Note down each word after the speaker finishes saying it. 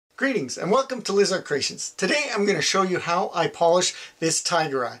Greetings and welcome to Lizard Creations. Today I'm going to show you how I polish this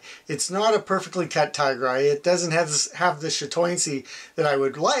Tiger Eye. It's not a perfectly cut Tiger Eye. It doesn't have the chatoyancy that I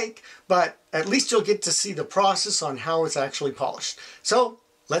would like, but at least you'll get to see the process on how it's actually polished. So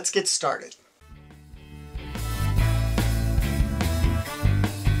let's get started.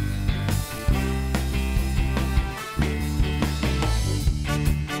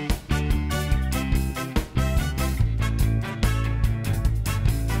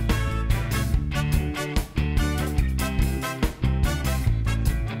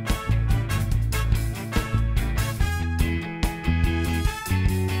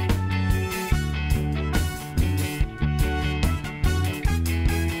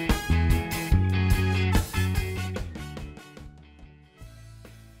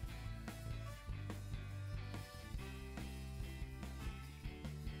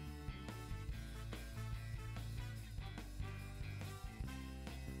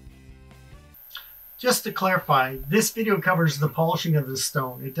 Just to clarify, this video covers the polishing of the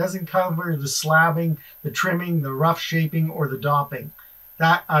stone. It doesn't cover the slabbing, the trimming, the rough shaping, or the dopping.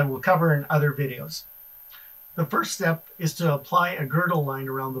 That I will cover in other videos. The first step is to apply a girdle line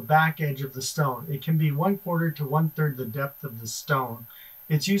around the back edge of the stone. It can be 1/4 to 1/3 the depth of the stone.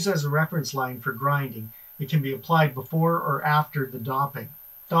 It's used as a reference line for grinding. It can be applied before or after the dopping.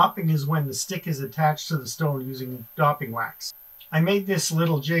 Dopping is when the stick is attached to the stone using dopping wax. I made this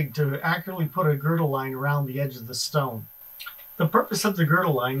little jig to accurately put a girdle line around the edge of the stone. The purpose of the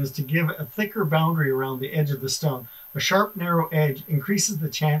girdle line is to give a thicker boundary around the edge of the stone. A sharp, narrow edge increases the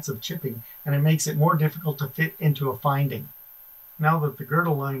chance of chipping, and it makes it more difficult to fit into a finding. Now that the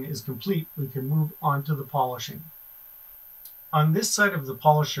girdle line is complete, we can move on to the polishing. On this side of the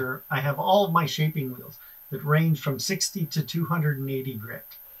polisher, I have all of my shaping wheels that range from 60 to 280 grit.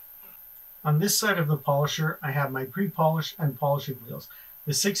 On this side of the polisher, I have my pre-polish and polishing wheels.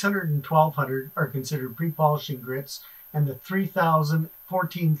 The 600 and 1200 are considered pre-polishing grits, and the 3000,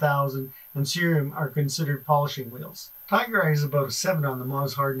 14,000, and cerium are considered polishing wheels. Tiger Eye is about a 7 on the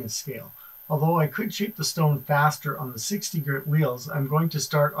Mohs hardness scale. Although I could shape the stone faster on the 60 grit wheels, I'm going to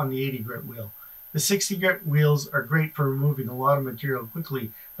start on the 80 grit wheel. The 60 grit wheels are great for removing a lot of material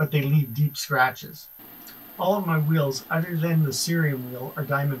quickly, but they leave deep scratches. All of my wheels, other than the cerium wheel, are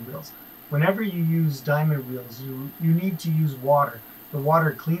diamond wheels. Whenever you use diamond wheels, you need to use water. The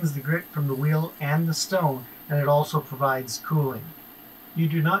water cleans the grit from the wheel and the stone, and it also provides cooling. You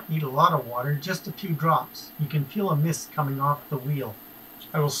do not need a lot of water, just a few drops. You can feel a mist coming off the wheel.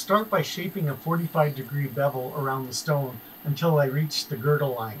 I will start by shaping a 45-degree bevel around the stone until I reach the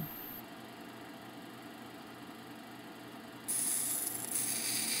girdle line.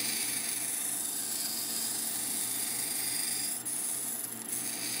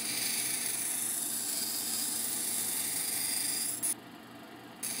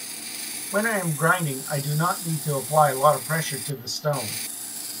 When I am grinding, I do not need to apply a lot of pressure to the stone.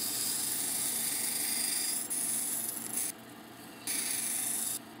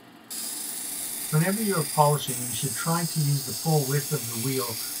 Whenever you are polishing, you should try to use the full width of the wheel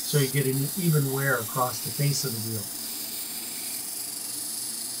so you get an even wear across the face of the wheel.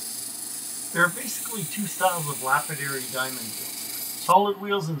 There are basically two styles of lapidary diamond wheels: solid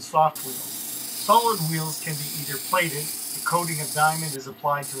wheels and soft wheels. Solid wheels can be either plated, a coating of diamond is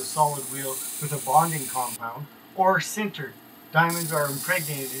applied to a solid wheel with a bonding compound, or sintered. Diamonds are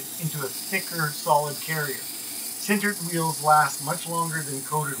impregnated into a thicker solid carrier. Sintered wheels last much longer than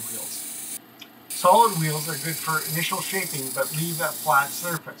coated wheels. Solid wheels are good for initial shaping but leave a flat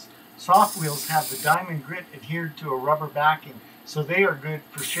surface. Soft wheels have the diamond grit adhered to a rubber backing, so they are good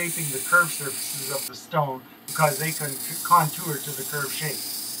for shaping the curved surfaces of the stone because they can contour to the curved shape.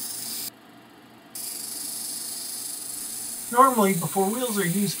 Normally, before wheels are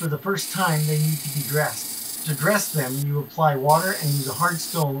used for the first time, they need to be dressed. To dress them, you apply water and use a hard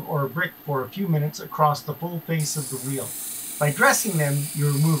stone or a brick for a few minutes across the full face of the wheel. By dressing them,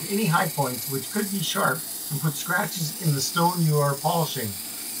 you remove any high points, which could be sharp, and put scratches in the stone you are polishing.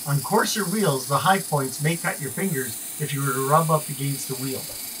 On coarser wheels, the high points may cut your fingers if you were to rub up against the wheel.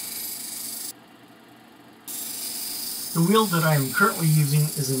 The wheel that I am currently using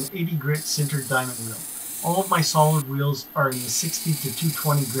is an 80 grit sintered diamond wheel. All of my solid wheels are in the 60 to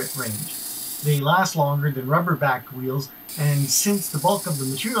 220 grit range. They last longer than rubber-backed wheels, and since the bulk of the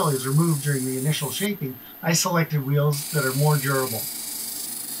material is removed during the initial shaping, I selected wheels that are more durable.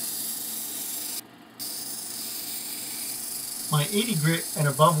 My 80 grit and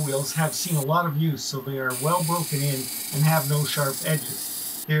above wheels have seen a lot of use, so they are well broken in and have no sharp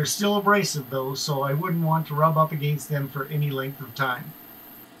edges. They are still abrasive though, so I wouldn't want to rub up against them for any length of time.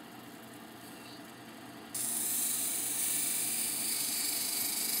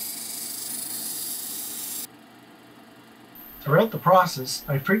 Throughout the process,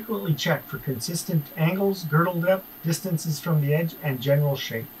 I frequently check for consistent angles, girdle depth, distances from the edge, and general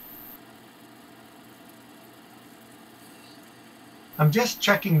shape. I'm just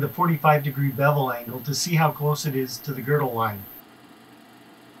checking the 45-degree bevel angle to see how close it is to the girdle line.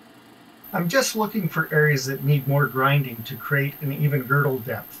 I'm just looking for areas that need more grinding to create an even girdle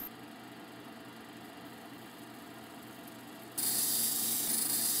depth.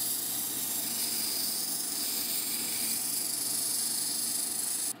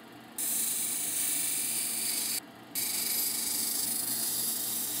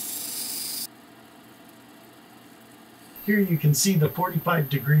 Here you can see the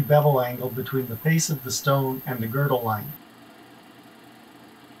 45-degree bevel angle between the face of the stone and the girdle line.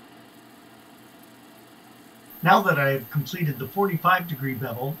 Now that I have completed the 45-degree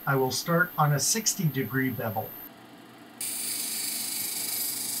bevel, I will start on a 60-degree bevel.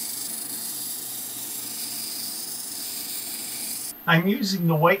 I'm using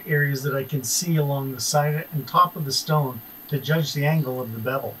the white areas that I can see along the side and top of the stone to judge the angle of the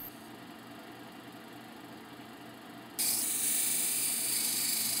bevel.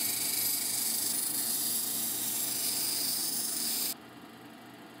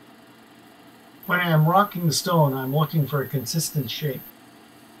 When I am rocking the stone, I'm looking for a consistent shape.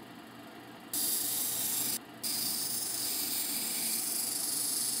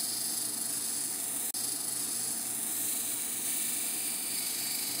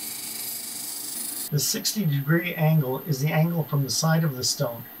 The 60-degree angle is the angle from the side of the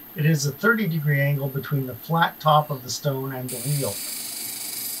stone. It is a 30-degree angle between the flat top of the stone and the wheel.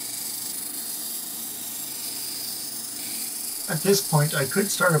 At this point, I could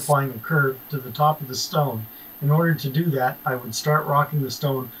start applying a curve to the top of the stone. In order to do that, I would start rocking the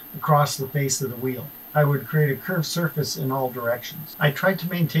stone across the face of the wheel. I would create a curved surface in all directions. I tried to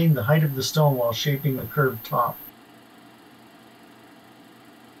maintain the height of the stone while shaping the curved top.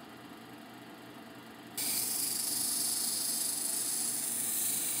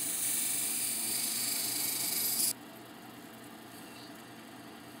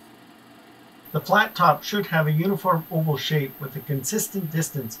 The flat top should have a uniform oval shape with a consistent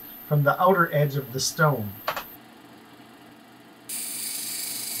distance from the outer edge of the stone.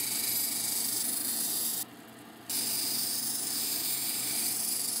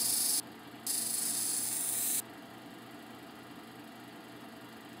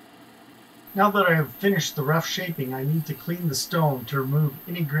 Now that I have finished the rough shaping, I need to clean the stone to remove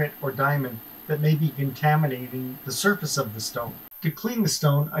any grit or diamond that may be contaminating the surface of the stone. To clean the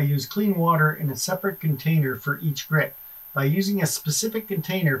stone, I use clean water in a separate container for each grit. By using a specific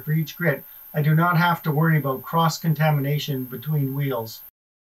container for each grit, I do not have to worry about cross-contamination between wheels.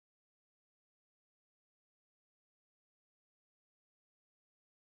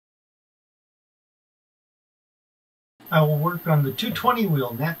 I will work on the 220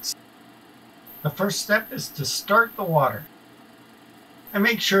 wheel next. The first step is to start the water. I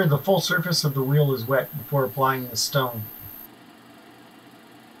make sure the full surface of the wheel is wet before applying the stone.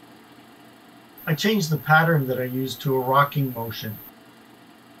 I change the pattern that I use to a rocking motion.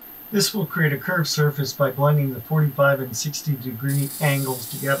 This will create a curved surface by blending the 45 and 60-degree angles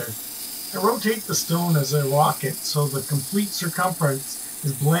together. I rotate the stone as I rock it so the complete circumference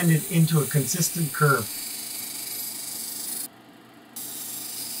is blended into a consistent curve.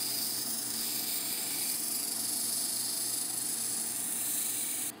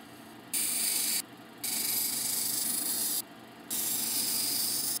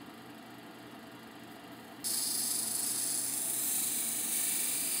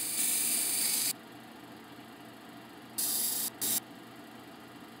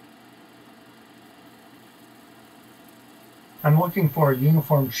 I'm looking for a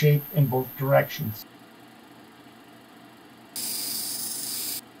uniform shape in both directions.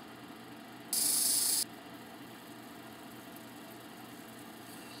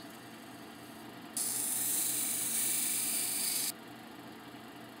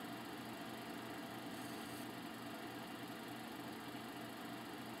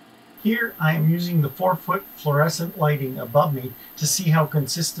 Here I am using the 4-foot fluorescent lighting above me to see how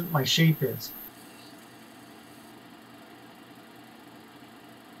consistent my shape is.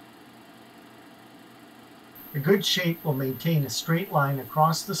 A good shape will maintain a straight line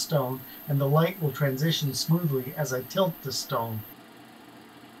across the stone, and the light will transition smoothly as I tilt the stone.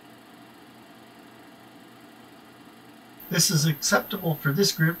 This is acceptable for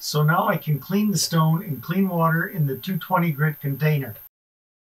this grit, so now I can clean the stone in clean water in the 220 grit container.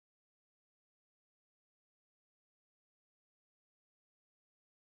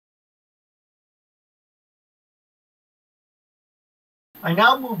 I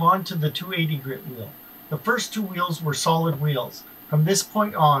now move on to the 280 grit wheel. The first two wheels were solid wheels. From this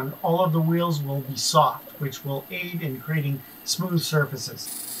point on, all of the wheels will be soft, which will aid in creating smooth surfaces.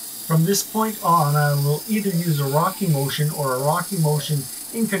 From this point on, I will either use a rocking motion or a rocking motion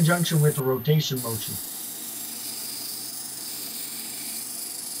in conjunction with a rotation motion.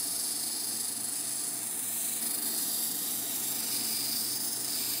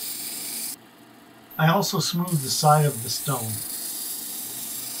 I also smooth the side of the stone.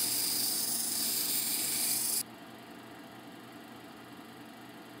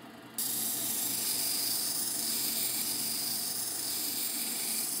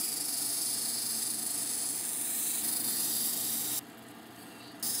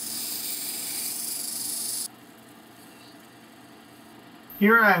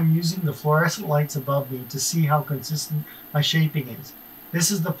 Here I am using the fluorescent lights above me to see how consistent my shaping is.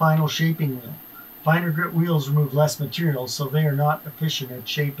 This is the final shaping wheel. Finer grit wheels remove less material, so they are not efficient at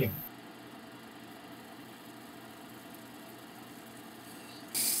shaping.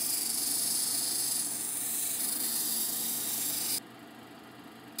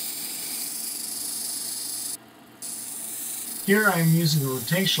 Here I am using a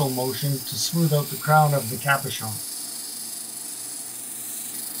rotational motion to smooth out the crown of the cabochon.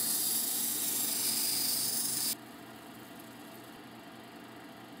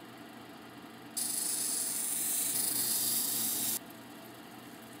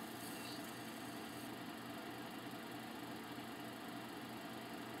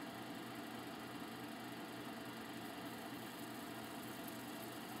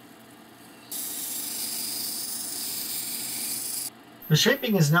 The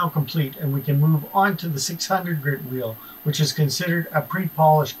shaping is now complete and we can move on to the 600 grit wheel, which is considered a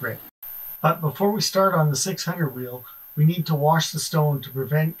pre-polished grit. But before we start on the 600 wheel, we need to wash the stone to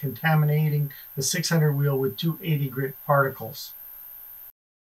prevent contaminating the 600 wheel with 280 grit particles.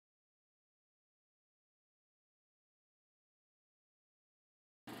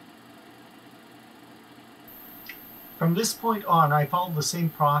 From this point on, I follow the same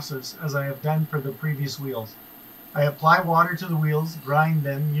process as I have done for the previous wheels. I apply water to the wheels, grind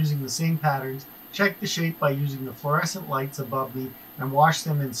them using the same patterns, check the shape by using the fluorescent lights above me, and wash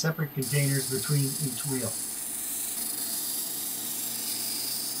them in separate containers between each wheel.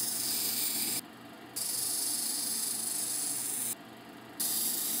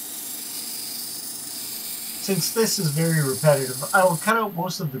 Since this is very repetitive, I will cut out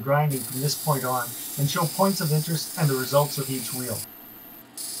most of the grinding from this point on and show points of interest and the results of each wheel.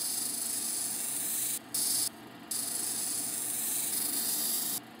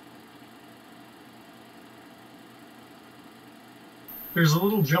 There's a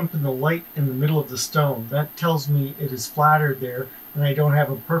little jump in the light in the middle of the stone. That tells me it is flattered there and I don't have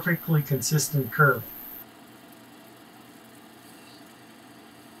a perfectly consistent curve.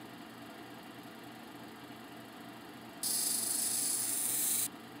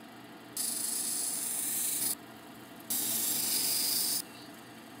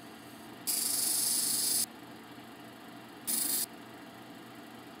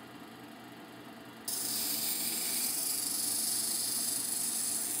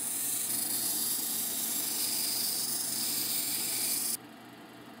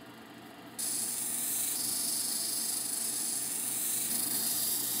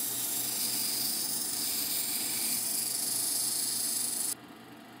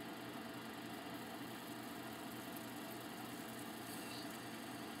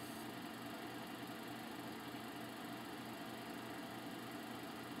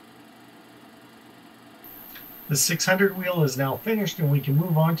 The 600 wheel is now finished and we can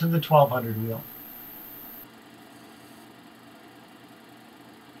move on to the 1200 wheel.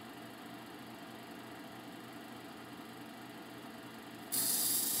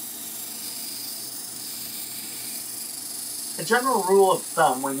 A general rule of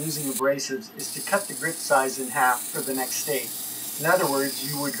thumb when using abrasives is to cut the grit size in half for the next stage. In other words,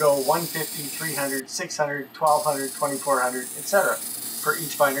 you would go 150, 300, 600, 1200, 2400, etc. for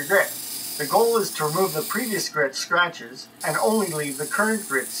each finer grit. The goal is to remove the previous grit scratches and only leave the current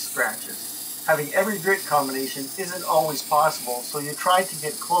grit scratches. Having every grit combination isn't always possible, so you try to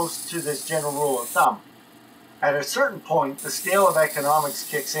get close to this general rule of thumb. At a certain point, the scale of economics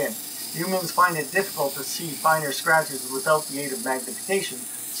kicks in. Humans find it difficult to see finer scratches without the aid of magnification,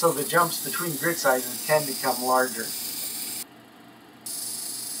 so the jumps between grit sizes can become larger.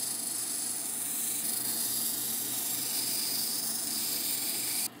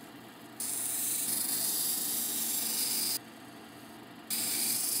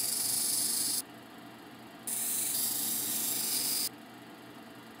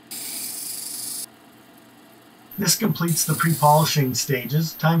 This completes the pre-polishing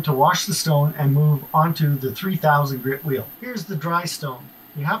stages. Time to wash the stone and move onto the 3000 grit wheel. Here's the dry stone.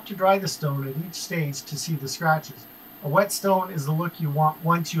 You have to dry the stone at each stage to see the scratches. A wet stone is the look you want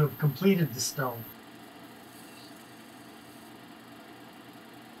once you have completed the stone.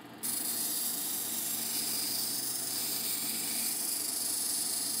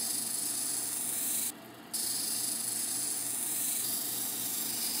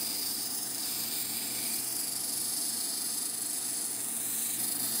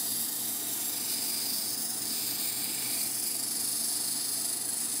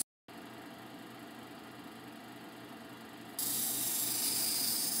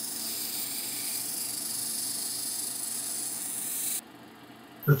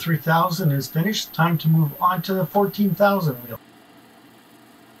 The 3000 is finished. Time to move on to the 14,000 wheel.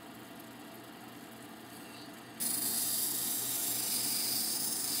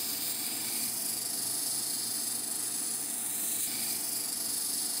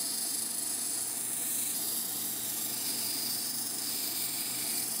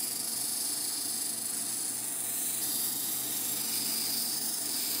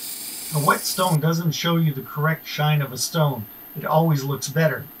 A wet stone doesn't show you the correct shine of a stone. It always looks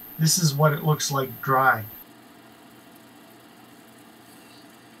better. This is what it looks like dry.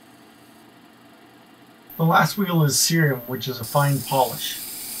 The last wheel is cerium, which is a fine polish.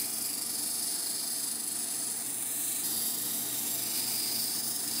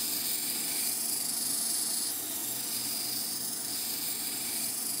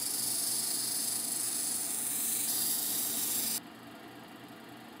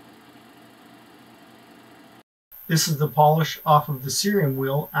 This is the polish off of the cerium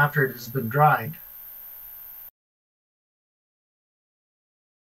wheel after it has been dried.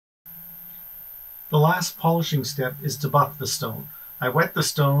 The last polishing step is to buff the stone. I wet the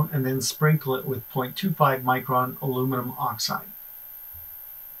stone and then sprinkle it with 0.25 micron aluminum oxide.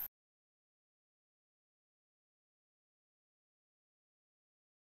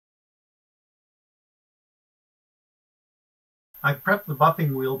 I prep the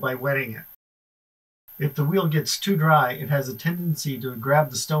buffing wheel by wetting it. If the wheel gets too dry, it has a tendency to grab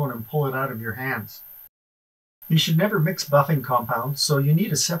the stone and pull it out of your hands. You should never mix buffing compounds, so you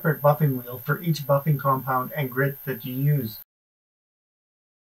need a separate buffing wheel for each buffing compound and grit that you use.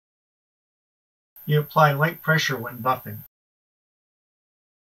 You apply light pressure when buffing.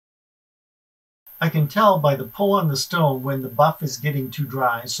 I can tell by the pull on the stone when the buff is getting too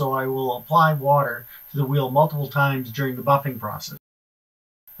dry, so I will apply water to the wheel multiple times during the buffing process.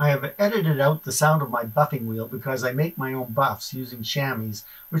 I have edited out the sound of my buffing wheel because I make my own buffs using chamois,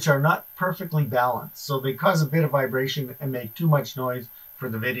 which are not perfectly balanced, so they cause a bit of vibration and make too much noise for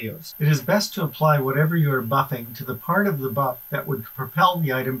the videos. It is best to apply whatever you are buffing to the part of the buff that would propel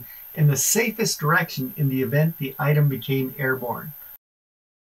the item in the safest direction in the event the item became airborne.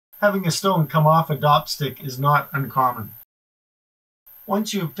 Having a stone come off a dop stick is not uncommon.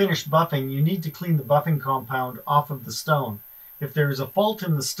 Once you have finished buffing, you need to clean the buffing compound off of the stone. If there is a fault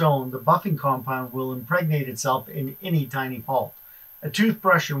in the stone, the buffing compound will impregnate itself in any tiny fault. A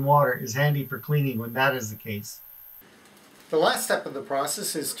toothbrush and water is handy for cleaning when that is the case. The last step of the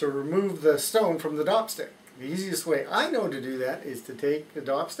process is to remove the stone from the dop stick. The easiest way I know to do that is to take the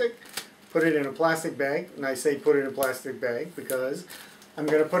dop stick, put it in a plastic bag, and I say put it in a plastic bag because I'm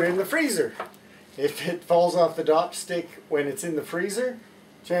going to put it in the freezer. If it falls off the dop stick when it's in the freezer,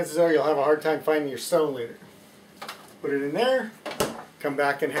 chances are you'll have a hard time finding your stone later. Put it in there, come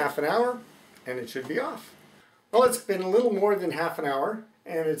back in half an hour, and it should be off. Well, it's been a little more than half an hour,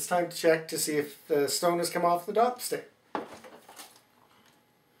 and it's time to check to see if the stone has come off the dop stick.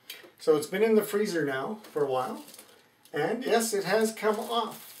 So it's been in the freezer now for a while, and yes, it has come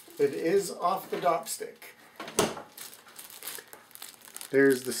off. It is off the dop stick.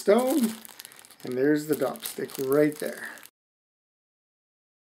 There's the stone, and there's the dop stick right there.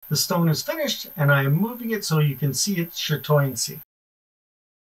 The stone is finished, and I am moving it so you can see its chatoyancy.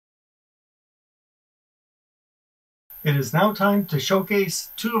 It is now time to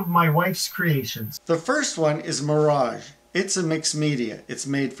showcase two of my wife's creations. The first one is Mirage. It's a mixed media. It's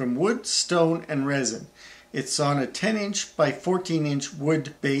made from wood, stone, and resin. It's on a 10-inch by 14-inch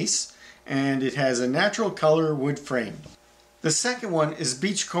wood base, and it has a natural color wood frame. The second one is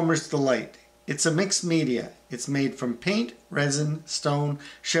Beachcomber's Delight. It's a mixed media. It's made from paint, resin, stone,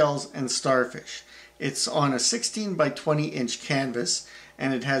 shells, and starfish. It's on a 16 by 20-inch canvas,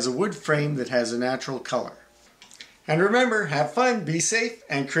 and it has a wood frame that has a natural color. And remember, have fun, be safe,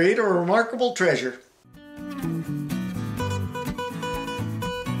 and create a remarkable treasure.